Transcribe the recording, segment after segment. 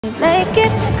make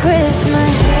it to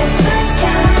Christmas.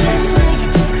 Can we just make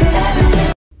it to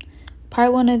Christmas?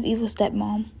 Part 1 of Evil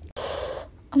Stepmom.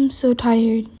 I'm so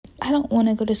tired. I don't want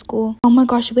to go to school. Oh my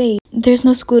gosh, wait. There's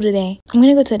no school today. I'm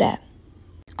gonna go to Dad.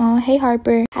 Oh, hey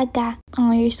Harper. Hi, Dad.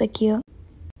 Oh, you're so cute.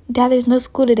 Dad, there's no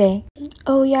school today.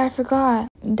 Oh yeah, I forgot.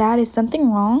 Dad, is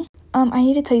something wrong? I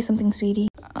need to tell you something, sweetie.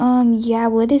 Yeah,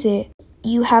 what is it?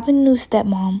 You have a new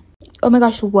stepmom. Oh my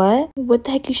gosh, what? What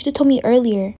the heck? You should have told me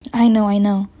earlier. I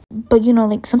know. But you know,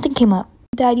 like, something came up.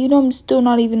 Dad, you know I'm still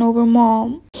not even over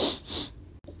Mom.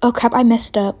 Oh crap, I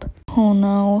messed up. Oh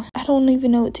no, I don't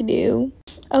even know what to do.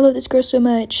 I love this girl so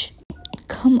much.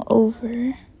 Come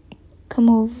over.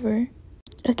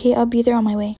 Okay, I'll be there on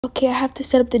my way. Okay, I have to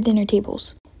set up the dinner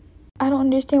tables. I don't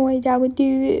understand why Dad would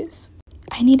do this.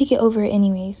 I need to get over it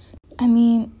anyways. I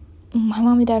mean, my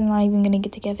mom and dad are not even gonna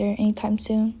get together anytime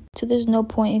soon, so there's no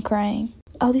point in crying.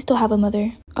 At least I'll have a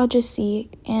mother. I'll just see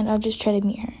and I'll just try to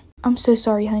meet her. I'm so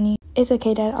sorry, honey. It's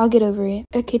okay, Dad. I'll get over it.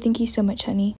 Okay, thank you so much,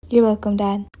 honey. You're welcome,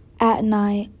 Dad. At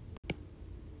night.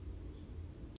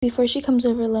 Before she comes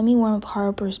over, let me warm up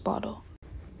Harper's bottle.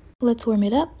 Let's warm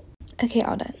it up. Okay,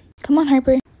 all done. Come on,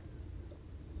 Harper.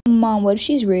 Mom, what if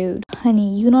she's rude?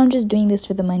 Honey, you know I'm just doing this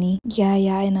for the money. Yeah,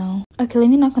 I know. Okay, let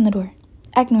me knock on the door.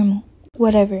 Act normal.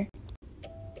 Whatever.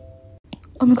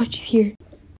 Oh my god, she's here.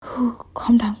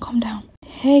 Calm down.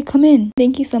 Hey, come in.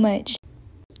 Thank you so much.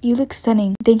 You look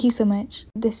stunning. Thank you so much.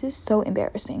 This is so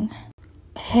embarrassing.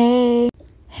 Hey.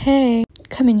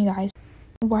 Come in, you guys.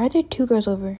 Why are there 2 girls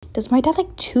over? Does my dad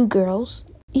like 2 girls?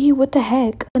 Ew, what the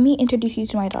heck? Let me introduce you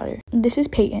to my daughter. This is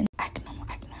Peyton. Act normal.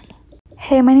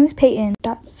 Hey, my name is Peyton.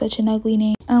 That's such an ugly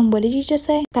name. What did you just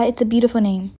say? That it's a beautiful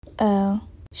name. Oh,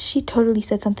 she totally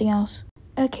said something else.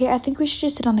 Okay, I think we should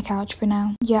just sit on the couch for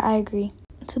now. Yeah, I agree.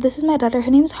 So this is my daughter.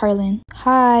 Her name is Harlan.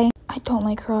 Hi. I don't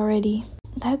like her already.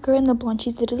 That girl in the blonde,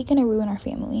 she's literally gonna ruin our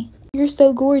family. You're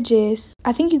so gorgeous.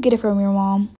 I think you get it from your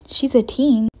mom. She's a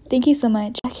teen. Thank you so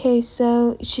much. Okay,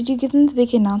 so should you give them the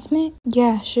big announcement?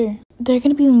 Yeah, sure. They're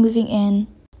gonna be moving in.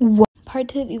 What? Part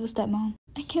 2 of Evil Stepmom.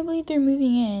 I can't believe they're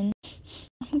moving in.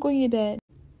 I'm going to bed.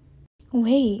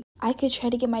 Wait, I could try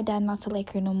to get my dad not to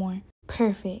like her no more.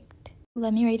 Perfect.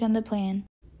 Let me write down the plan.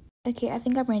 Okay, I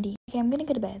think I'm ready. Okay, I'm gonna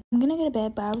go to bed.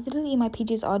 But I was literally in my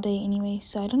PJs all day anyway,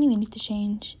 so I don't even need to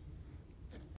change.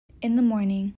 In the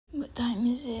morning. What time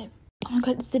is it? Oh my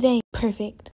god, it's the day.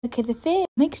 Perfect. Okay, the fit.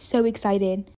 I'm like so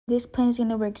excited. This plan is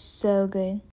gonna work so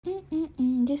good.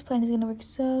 This plan is gonna work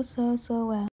so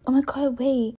well. Oh my god,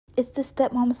 wait. It's the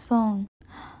stepmom's phone.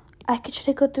 I could try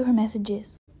to go through her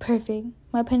messages. Perfect.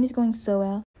 My plan is going so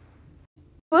well.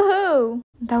 Woohoo!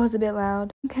 That was a bit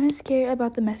loud. I'm kind of scared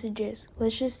about the messages.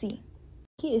 Let's just see.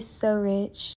 He is so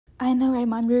rich. I know, right,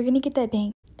 Mom? We're gonna get that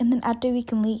bank. And then after we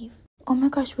can leave. Oh my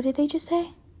gosh, what did they just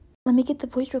say? Let me get the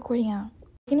voice recording out.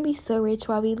 We're gonna be so rich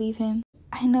while we leave him.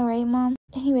 I know, right, Mom?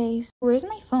 Anyways, where's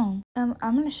my phone? I'm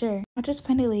not sure. I'll just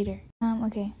find it later.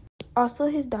 Okay. Also,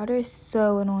 his daughter is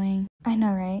so annoying. I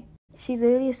know, right? She's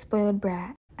literally a spoiled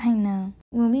brat. I know.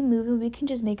 When we move in, we can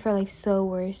just make her life so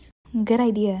worse. Good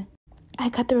idea. I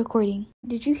got the recording.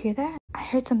 Did you hear that? I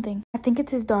heard something. I think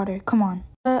it's his daughter. Come on.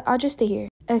 I'll just stay here.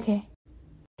 Okay.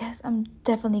 Yes, I'm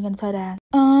definitely gonna tell Dad.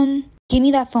 Give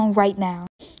me that phone right now.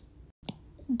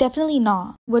 Definitely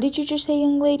not. What did you just say,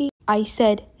 young lady? I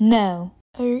said no.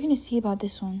 Oh, you're gonna see about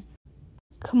this one.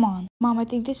 Come on. Mom, I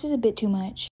think this is a bit too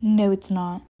much. No, it's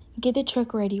not. Get the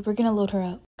truck ready. We're gonna load her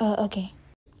up. Okay.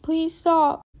 Please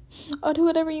stop. I'll do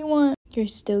whatever you want. You're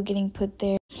still getting put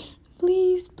there.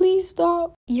 Please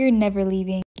stop. You're never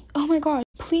leaving. Oh my god.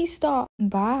 Please stop.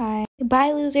 Bye.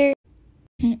 Bye, loser.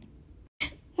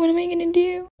 What am I gonna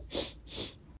do?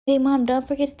 Hey, Mom, don't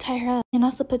forget to tie her up. And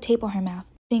also put tape on her mouth.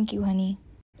 Thank you, honey.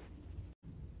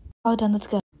 All done. Let's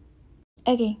go.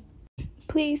 Okay.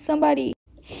 Please, somebody.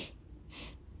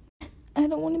 I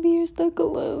don't want to be here stuck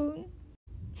alone.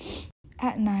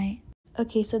 At night.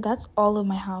 Okay, so that's all of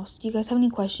my house. Do you guys have any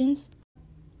questions?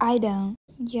 I don't.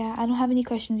 Yeah, I don't have any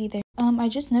questions either. I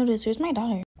just noticed, where's my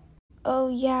daughter? Oh,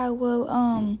 yeah,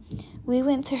 well, we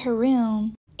went to her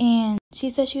room, and she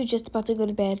said she was just about to go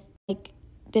to bed, like,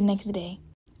 the next day.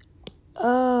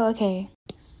 Oh, okay.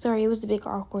 Sorry, it was a bit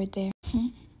awkward there.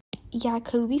 Yeah,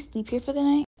 could we sleep here for the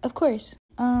night? Of course.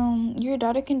 Your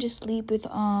daughter can just sleep with,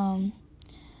 in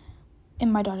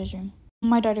my daughter's room.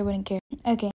 My daughter wouldn't care.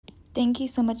 Okay. Thank you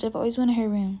so much. I've always wanted her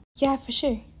room. Yeah, for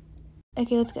sure.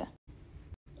 Okay, let's go.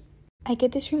 I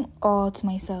get this room all to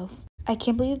myself. I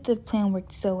can't believe the plan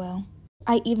worked so well.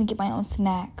 I even get my own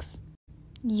snacks.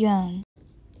 Yum.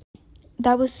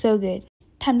 That was so good.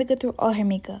 Time to go through all her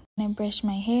makeup. And I brush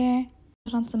my hair,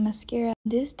 put on some mascara.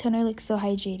 This toner looks so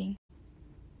hydrating.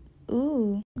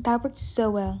 Ooh, that worked so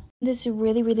well. This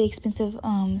really expensive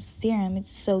serum,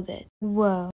 it's so good.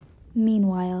 Whoa.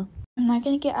 Meanwhile, I'm not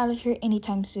gonna get out of here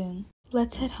anytime soon.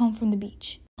 Let's head home from the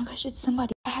beach. Oh my gosh, it's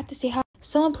somebody. I have to say hi.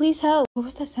 Someone please help. What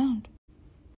was that sound?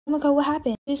 Oh my god, what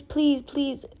happened? Just please,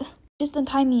 just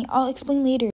untie me. I'll explain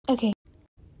later. Okay.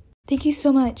 Thank you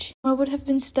so much. I would have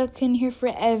been stuck in here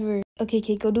forever. Okay,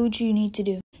 Kate, go do what you need to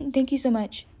do. Thank you so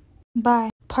much. Bye.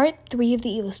 Part 3 of the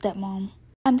Evil Stepmom.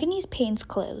 I'm gonna use Peyton's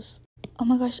clothes. Oh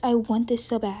my gosh, I want this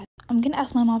so bad. I'm gonna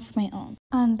ask my mom for my own.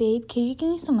 Babe, can you give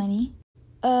me some money?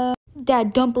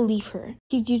 Dad, don't believe her.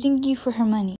 She's using you for her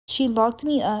money. She locked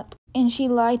me up and she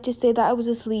lied to say that I was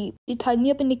asleep. She tied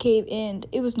me up in the cave and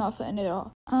it was not fun at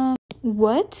all.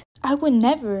 What? I would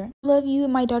never love you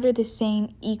and my daughter the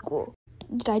same, equal.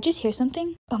 Did I just hear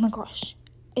something? Oh my gosh.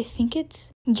 I think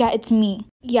yeah, it's me.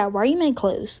 Yeah, why are you in my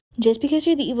clothes? Just because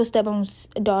you're the evil stepmom's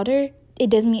daughter, it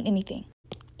doesn't mean anything.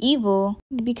 Evil?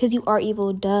 Because you are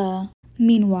evil, duh.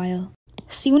 Meanwhile,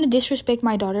 so you want to disrespect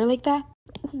my daughter like that?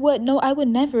 What? No, I would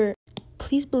never.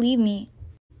 Please believe me.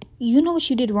 You know what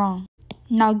you did wrong.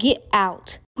 Now get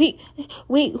out. Wait,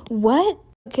 what?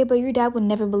 Okay, but your dad would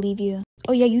never believe you.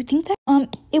 Oh yeah, you think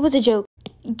that? It was a joke.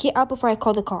 Get out before I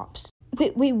call the cops.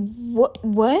 Wait,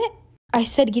 what? I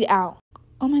said get out.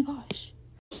 Oh my gosh.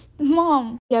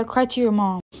 Mom. Yeah, cry to your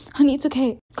mom. Honey, it's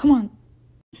okay. Come on.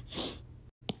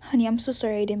 Honey, I'm so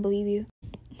sorry I didn't believe you.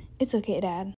 It's okay,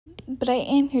 Dad. But I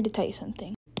am here to tell you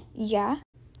something. Yeah?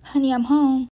 Honey, I'm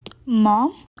home.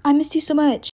 Mom? I missed you so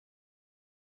much.